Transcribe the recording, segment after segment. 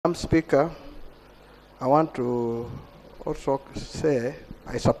Madam Speaker, I want to also say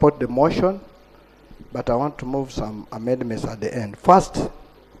I support the motion, but I want to move some amendments at the end. First,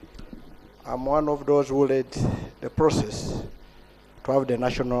 I'm one of those who led the process to have the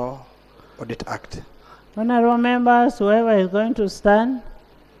National Audit Act. Honorable members, whoever is going to stand,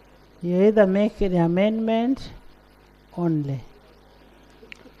 you either make the amendment only.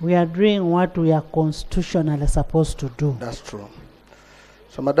 We are doing what we are constitutionally supposed to do. That's true.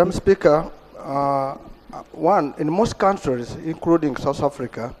 So, Madam Speaker, in most countries, including South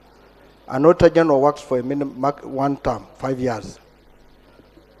Africa, an Auditor General works for a minimum one term, 5 years.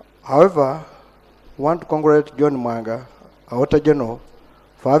 However, I want to congratulate John Mwanga, our Auditor General,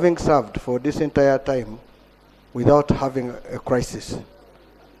 for having served for this entire time without having a crisis.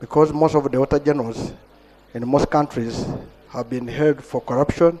 Because most of the Auditor Generals in most countries have been held for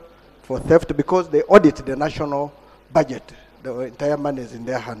corruption, for theft, because they audit the national budget. The entire money is in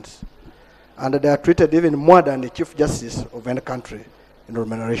their hands. And they are treated even more than the Chief Justice of any country in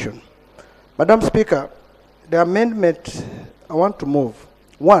remuneration. Madam Speaker, the amendment I want to move.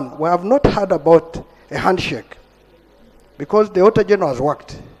 One, we have not heard about a handshake, because the Auditor General has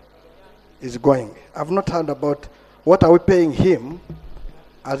worked, is going. I've not heard about what are we paying him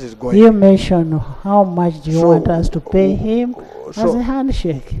as is going. You mentioned how much do you want us to pay him as a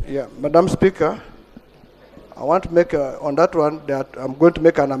handshake? Yeah, Madam Speaker, I want to make on that one that I'm going to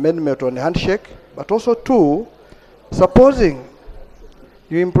make an amendment on the handshake, but also two, supposing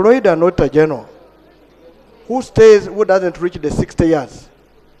you employed an Auditor General who doesn't reach the 60 years,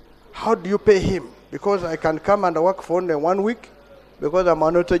 how do you pay him? Because I can come and work for only 1 week, because I'm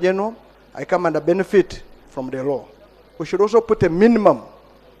an Auditor General, I come and benefit from the law. We should also put a minimum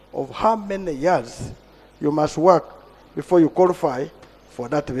of how many years you must work before you qualify for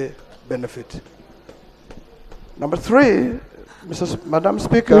that benefit. Number three, Madam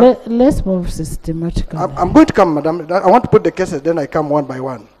Speaker. Let's move systematically. I'm going to come, Madam. I want to put the cases, then I come one by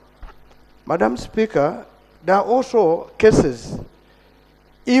one. Madam Speaker, there are also cases,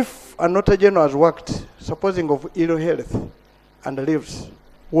 if an Auditor General has worked, supposing of ill health and lives,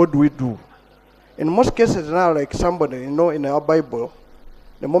 what do we do? In most cases now, like somebody, in our Bible,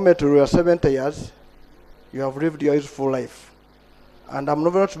 the moment you are 70 years, you have lived your useful life. And I'm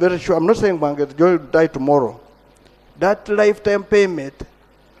not very sure, I'm not saying you're going to die tomorrow. That lifetime payment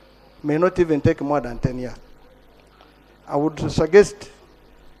may not even take more than 10 years. I would suggest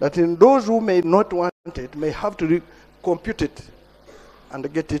that in those who may not want it, may have to compute it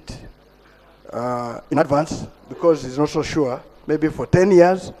and get it in advance, because he's not so sure, maybe for 10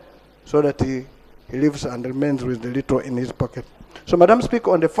 years, so that he lives and remains with the little in his pocket. So, Madam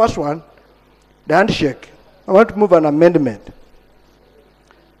Speaker, on the first one, the handshake, I want to move an amendment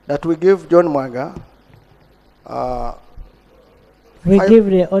that we give John Mwanga. We give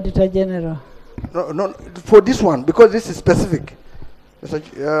the Auditor General. No, for this one, because this is specific.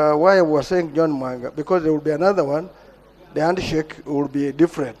 Why I was saying John Mwanga, because there will be another one, the handshake will be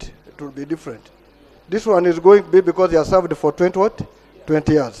different. It will be different. This one is going to be because he has served for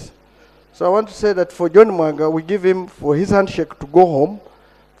 20 years. So I want to say that for John Mwanga, we give him, for his handshake to go home,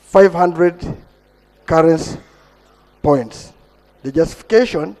 500 currency points. The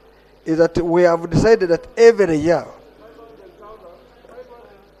justification is that we have decided that every year,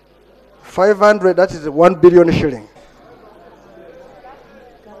 500, that is 1 billion shilling.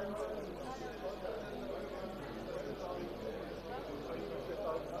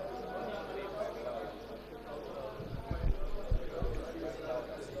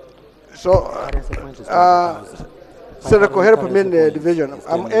 So, Senator, help me in the division.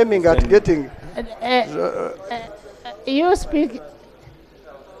 I'm aiming at getting. You speak.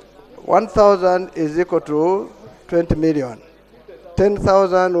 1,000 is equal to 20 million.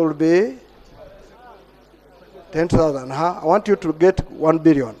 10,000 will be 10,000. Huh? I want you to get 1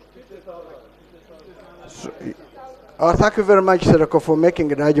 billion. So, thank you very much, Senator, for making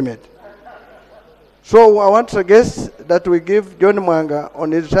the argument. So I want to suggest that we give John Mwanga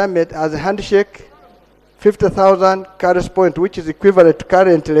on his retirement as a handshake 50,000 currency point, which is equivalent to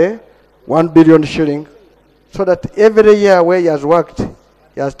currently 1 billion shilling, so that every year where he has worked,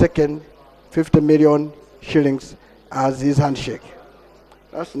 he has taken 50 million shillings as his handshake.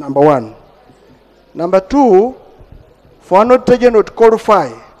 That's number one. Number two, for an Auditor General to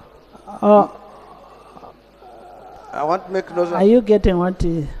qualify, I want to make those. Are you getting what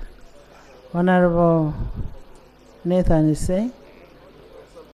Honorable Nathan is saying?